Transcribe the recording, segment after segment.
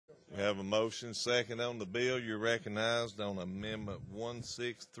have a motion second on the bill. You're recognized on Amendment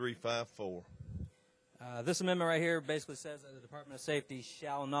 16354. This amendment right here basically says that the Department of Safety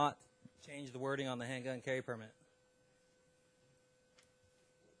shall not change the wording on the handgun carry permit.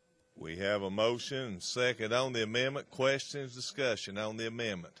 We have a motion second on the amendment. Questions, discussion on the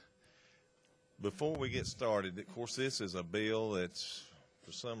amendment. Before we get started, of course, this is a bill that's,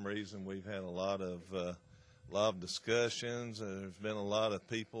 for some reason, we've had a lot of discussions. There's been a lot of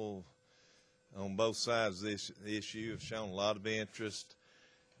people on both sides of this issue have shown a lot of interest.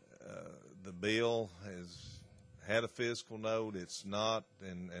 The bill has had a fiscal note. It's not,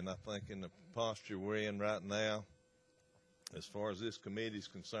 and I think in the posture we're in right now, as far as this committee is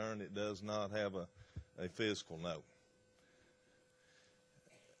concerned, it does not have a fiscal note.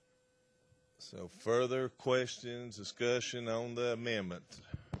 So further questions, discussion on the amendment.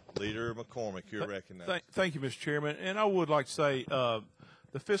 Leader McCormick, you're recognized. Thank you, Mr. Chairman. And I would like to say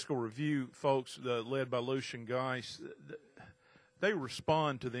the fiscal review folks led by Lucian Geis, they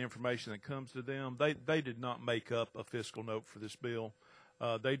respond to the information that comes to them. They did not make up a fiscal note for this bill.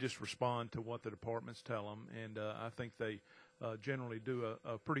 They just respond to what the departments tell them, and I think they generally do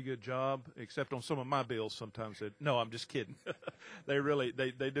a pretty good job, except on some of my bills sometimes. No, I'm just kidding. They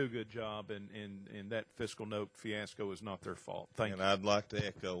do a good job, and that fiscal note fiasco is not their fault. Thank you. And I'd like to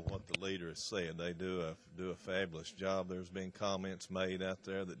echo what the leader has said. They do a fabulous job. There's been comments made out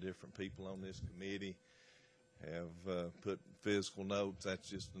there that different people on this committee have put fiscal notes. That's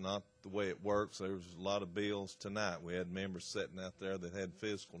just not the way it works. There was a lot of bills tonight. We had members sitting out there that had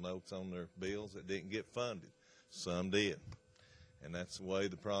fiscal notes on their bills that didn't get funded. Some did. And that's the way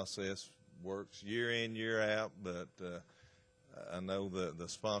the process works year in, year out. But I know the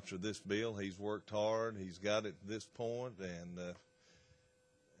sponsor of this bill, he's worked hard. He's got it to this point,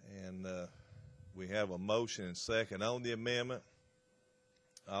 and we have a motion and second on the amendment.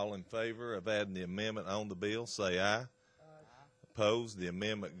 All in favor of adding the amendment on the bill, say aye. Aye. Opposed, the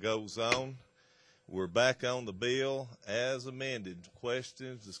amendment goes on. We're back on the bill as amended.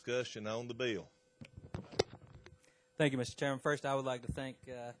 Questions, discussion on the bill. Thank you, Mr. Chairman. First, I would like to thank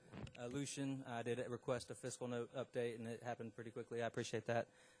Lucian. I did request a fiscal note update, and it happened pretty quickly. I appreciate that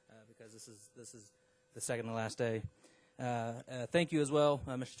because this is the second to last day. Thank you as well,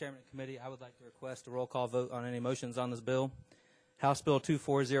 Mr. Chairman and committee. I would like to request a roll call vote on any motions on this bill. House Bill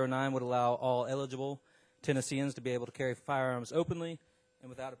 2409 would allow all eligible Tennesseans to be able to carry firearms openly and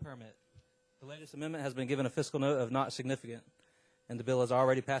without a permit. The latest amendment has been given a fiscal note of not significant, and the bill has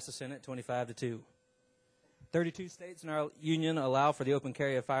already passed the Senate 25-2. 32 states in our union allow for the open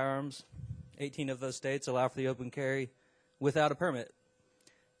carry of firearms. 18 of those states allow for the open carry without a permit.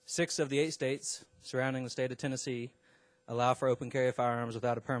 6 of the 8 states surrounding the state of Tennessee allow for open carry of firearms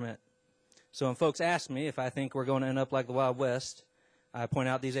without a permit. So when folks ask me if I think we're going to end up like the Wild West, I point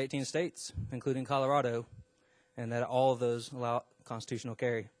out these 18 states, including Colorado, and that all of those allow constitutional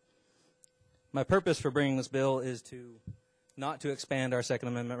carry. My purpose for bringing this bill is not to expand our Second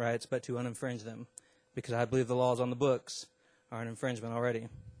Amendment rights, but to uninfringe them, because I believe the laws on the books are an infringement already.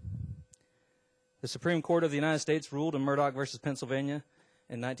 The Supreme Court of the United States ruled in Murdoch versus Pennsylvania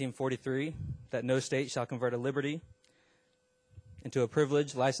in 1943 that no state shall convert a liberty into a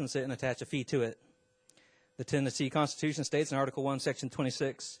privilege, license it, and attach a fee to it. The Tennessee Constitution states in Article 1, Section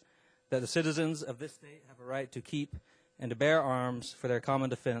 26, that the citizens of this state have a right to keep and to bear arms for their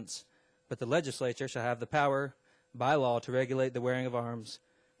common defense, but the legislature shall have the power by law to regulate the wearing of arms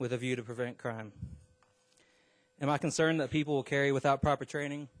with a view to prevent crime. Am I concerned that people will carry without proper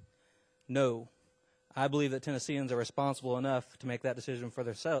training? No. I believe that Tennesseans are responsible enough to make that decision for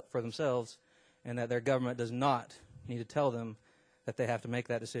themselves, and that their government does not need to tell them that they have to make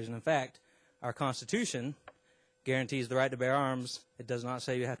that decision. In fact, our Constitution guarantees the right to bear arms. It does not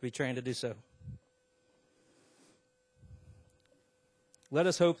say you have to be trained to do so. Let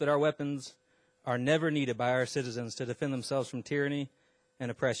us hope that our weapons are never needed by our citizens to defend themselves from tyranny and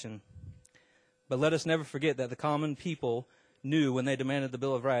oppression. But let us never forget that the common people knew when they demanded the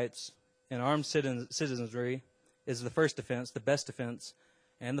Bill of Rights, and armed citizenry is the first defense, the best defense,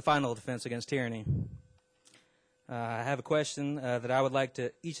 and the final defense against tyranny. I have a question that I would like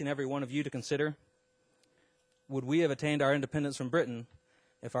each and every one of you to consider. Would we have attained our independence from Britain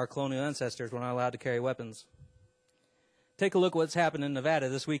if our colonial ancestors were not allowed to carry weapons? Take a look at what's happened in Nevada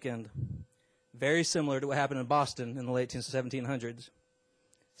this weekend. Very similar to what happened in Boston in the late 1700s.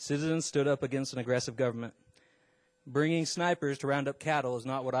 Citizens stood up against an aggressive government. Bringing snipers to round up cattle is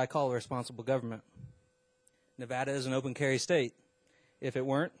not what I call a responsible government. Nevada is an open carry state. If it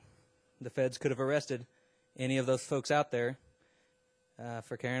weren't, the feds could have arrested any of those folks out there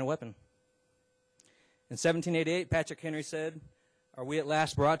for carrying a weapon. In 1788, Patrick Henry said, Are we at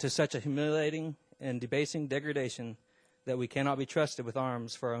last brought to such a humiliating and debasing degradation that we cannot be trusted with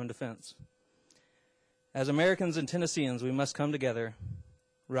arms for our own defense? As Americans and Tennesseans, we must come together,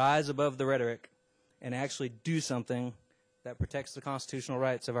 rise above the rhetoric, and actually do something that protects the constitutional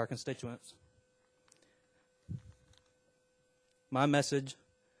rights of our constituents. My message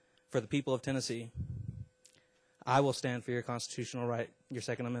for the people of Tennessee: I will stand for your constitutional right, your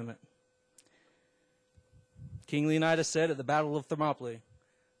Second Amendment. King Leonidas said at the Battle of Thermopylae,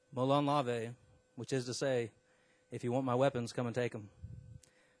 "Molon lave," which is to say, if you want my weapons, come and take them.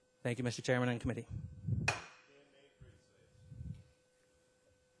 Thank you, Mr. Chairman and committee.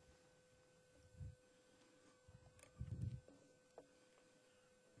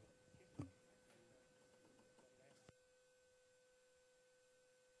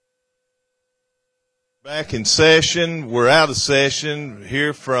 Back in session. We're out of session.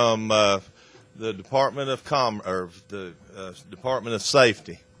 Hear from the Department of Department of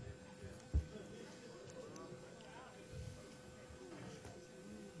Safety.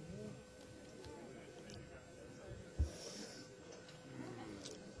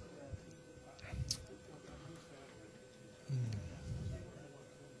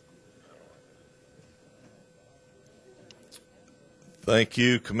 Thank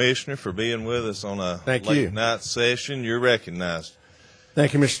you, Commissioner, for being with us on a late night session. You're recognized.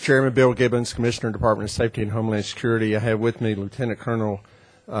 Thank you, Mr. Chairman. Bill Gibbons, Commissioner, Department of Safety and Homeland Security. I have with me Lieutenant Colonel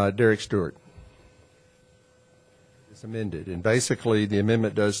Derek Stewart. It's amended, and basically the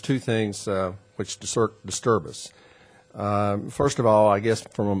amendment does two things which disturb us. First of all, I guess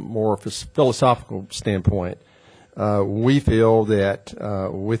from a more philosophical standpoint, we feel that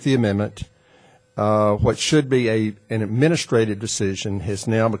with the amendment, what should be an administrative decision has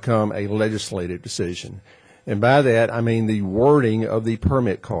now become a legislative decision. And by that, I mean the wording of the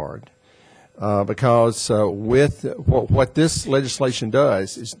permit card. Because with what this legislation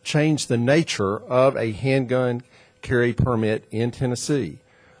does is change the nature of a handgun carry permit in Tennessee.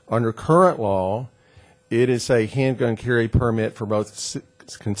 Under current law, it is a handgun carry permit for both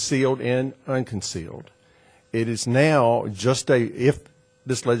concealed and unconcealed. It is now just if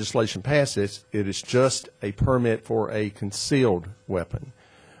this legislation passes, it is just a permit for a concealed weapon.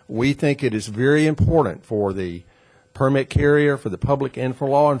 We think it is very important for the permit carrier, for the public, and for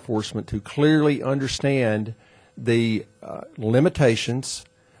law enforcement to clearly understand the limitations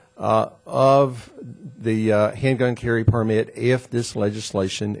of the handgun carry permit if this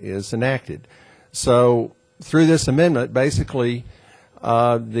legislation is enacted. So through this amendment, basically,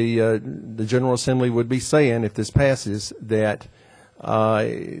 the General Assembly would be saying, if this passes, that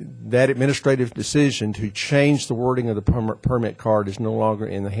that administrative decision to change the wording of the permit card is no longer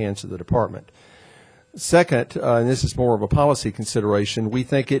in the hands of the department. Second, and this is more of a policy consideration, we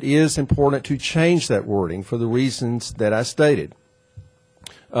think it is important to change that wording for the reasons that I stated.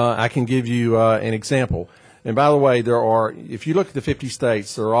 I can give you an example. And by the way, if you look at the 50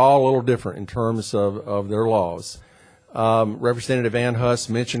 states, they're all a little different in terms of their laws. Representative Ann Huss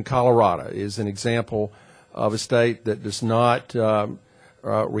mentioned Colorado is an example of a state that does not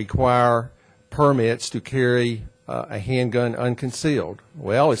require permits to carry a handgun unconcealed.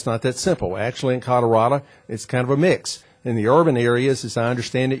 Well, it's not that simple. Actually, in Colorado, it's kind of a mix. In the urban areas, as I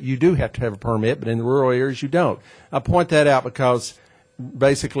understand it, you do have to have a permit, but in the rural areas, you don't. I point that out because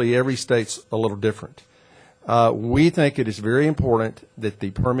basically every state's a little different. We think it is very important that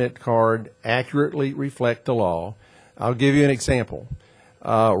the permit card accurately reflect the law. I'll give you an example.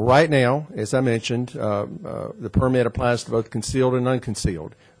 Right now, as I mentioned, the permit applies to both concealed and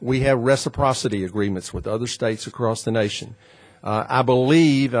unconcealed. We have reciprocity agreements with other states across the nation. I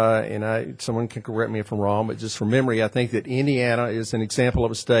believe, someone can correct me if I'm wrong, but just from memory, I think that Indiana is an example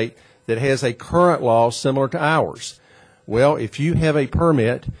of a state that has a current law similar to ours. Well, if you have a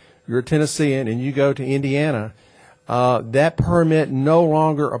permit, you're a Tennessean, and you go to Indiana, that permit no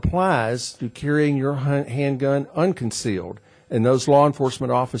longer applies to carrying your handgun unconcealed. And those law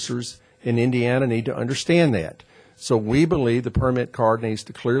enforcement officers in Indiana need to understand that. So we believe the permit card needs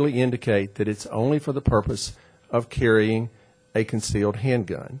to clearly indicate that it's only for the purpose of carrying a concealed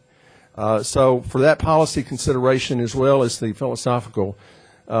handgun. So for that policy consideration, as well as the philosophical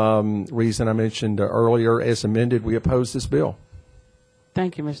reason I mentioned earlier, as amended, we oppose this bill.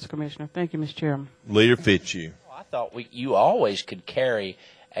 Thank you, Mr. Commissioner. Thank you, Mr. Chairman. Leader Fitzhugh. I thought you always could carry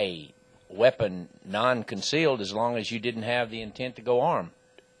a weapon non-concealed as long as you didn't have the intent to go armed.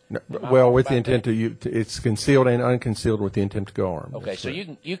 No, well, with the intent it's concealed and unconcealed with the intent to go armed. Okay, so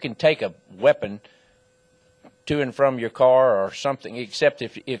you can take a weapon to and from your car or something, except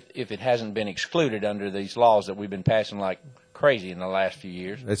if it hasn't been excluded under these laws that we've been passing like crazy in the last few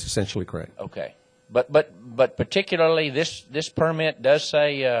years. That's essentially correct. Okay. But particularly this permit does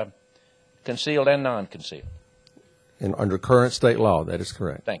say concealed and non-concealed. And under current state law, that is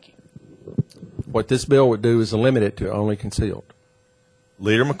correct. Thank you. What this bill would do is limit it to only concealed.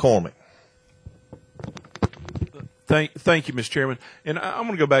 Leader McCormick. Thank you, Mr. Chairman. And I'm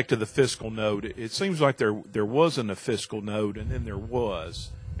going to go back to the fiscal note. It seems like there wasn't a fiscal note, and then there was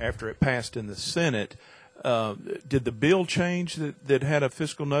after it passed in the Senate. Did the bill change that had a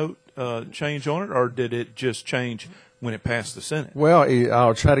fiscal note change on it, or did it just change when it passed the Senate? Well,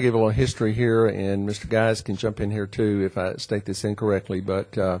 I'll try to give a little history here, and Mr. Guys can jump in here too if I state this incorrectly.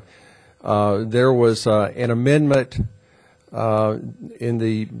 But there was an amendment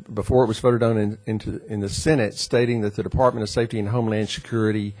before it was voted on in the Senate, stating that the Department of Safety and Homeland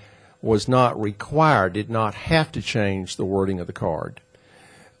Security was not required, did not have to change the wording of the card.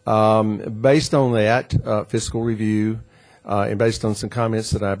 Based on that fiscal review, and based on some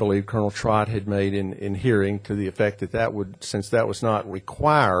comments that I believe Colonel Trott had made in hearing to the effect that since that was not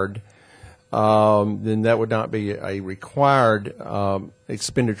required, then that would not be a required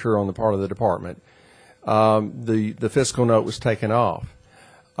expenditure on the part of the department. The fiscal note was taken off.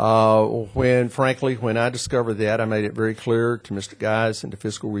 When I discovered that, I made it very clear to Mr. Guys and to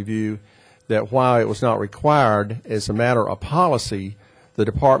fiscal review that while it was not required, as a matter of policy, the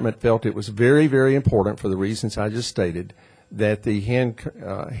department felt it was very, very important for the reasons I just stated that the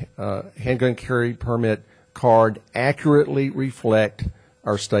handgun carry permit card accurately reflect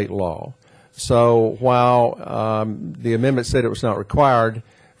our state law. So while the amendment said it was not required,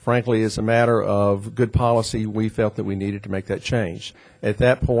 frankly, as a matter of good policy, we felt that we needed to make that change. At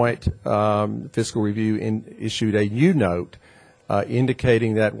that point, fiscal review issued a new note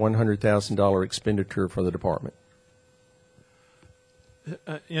indicating that $100,000 expenditure for the department.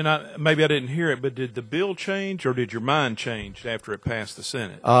 Maybe I didn't hear it, but did the bill change or did your mind change after it passed the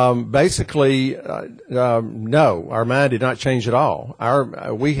Senate? Basically, no. Our mind did not change at all.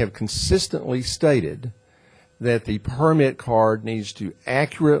 We have consistently stated that the permit card needs to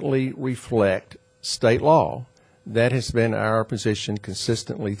accurately reflect state law. That has been our position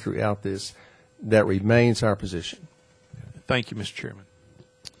consistently throughout this. That remains our position. Thank you, Mr. Chairman.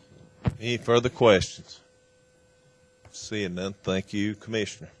 Any further questions? Seeing none, thank you,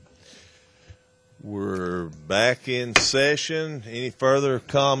 Commissioner. We're back in session. Any further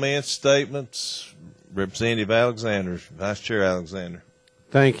comments, statements? Representative Alexander, Vice Chair Alexander.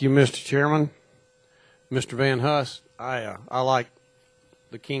 Thank you, Mr. Chairman. Mr. Van Huss, I like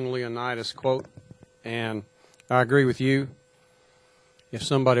the King Leonidas quote, and I agree with you. If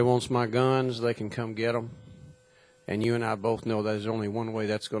somebody wants my guns, they can come get them. And you and I both know there's only one way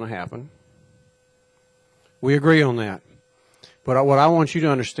that's going to happen. We agree on that. But what I want you to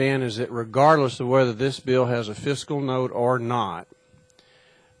understand is that regardless of whether this bill has a fiscal note or not,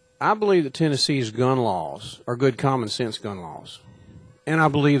 I believe that Tennessee's gun laws are good common sense gun laws. And I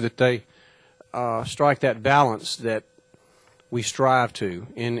believe that they strike that balance that we strive to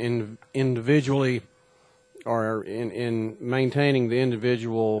in individually or in maintaining the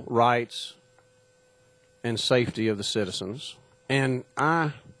individual rights and safety of the citizens. And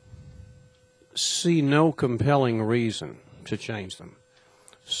I see no compelling reason to change them.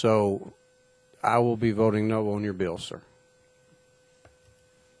 So I will be voting no on your bill, sir.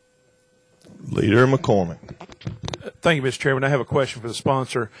 Leader McCormick. Thank you, Mr. Chairman. I have a question for the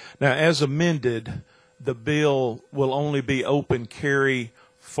sponsor. Now, as amended, the bill will only be open carry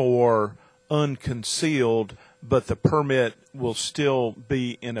for unconcealed, but the permit will still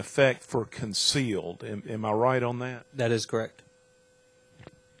be in effect for concealed. Am I right on that? That is correct.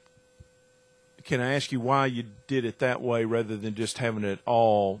 Can I ask you why you did it that way rather than just having it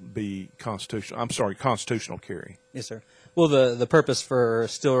all be constitutional carry? Yes, sir. Well, the purpose for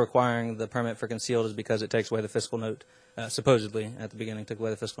still requiring the permit for concealed is because it takes away the fiscal note, supposedly at the beginning took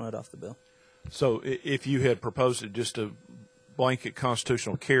away the fiscal note off the bill. So if you had proposed it just a blanket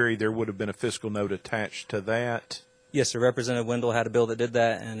constitutional carry, there would have been a fiscal note attached to that? Yes, sir. Representative Wendell had a bill that did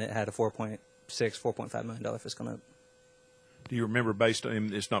that, and it had a $4.5 million fiscal note. Do you remember based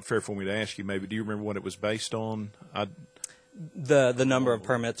on, it's not fair for me to ask you maybe, do you remember what it was based on? The number of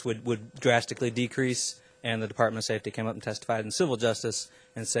permits would drastically decrease, and the Department of Safety came up and testified in civil justice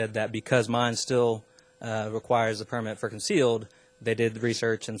and said that because mine still requires a permit for concealed, they did the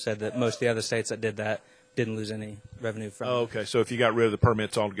research and said that most of the other states that did that didn't lose any revenue from it. Okay, so if you got rid of the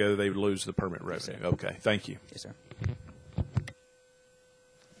permits altogether, they would lose the permit revenue. Yes, okay, thank you. Yes, sir.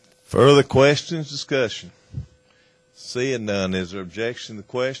 Further questions, discussion? Seeing none, is there objection to the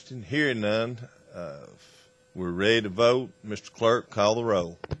question? Hearing none, we're ready to vote. Mr. Clerk, call the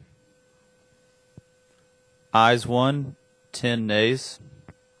roll. Ayes 1, 10 nays.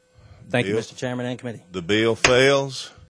 Thank you, Bill? Mr. Chairman and committee. The bill fails.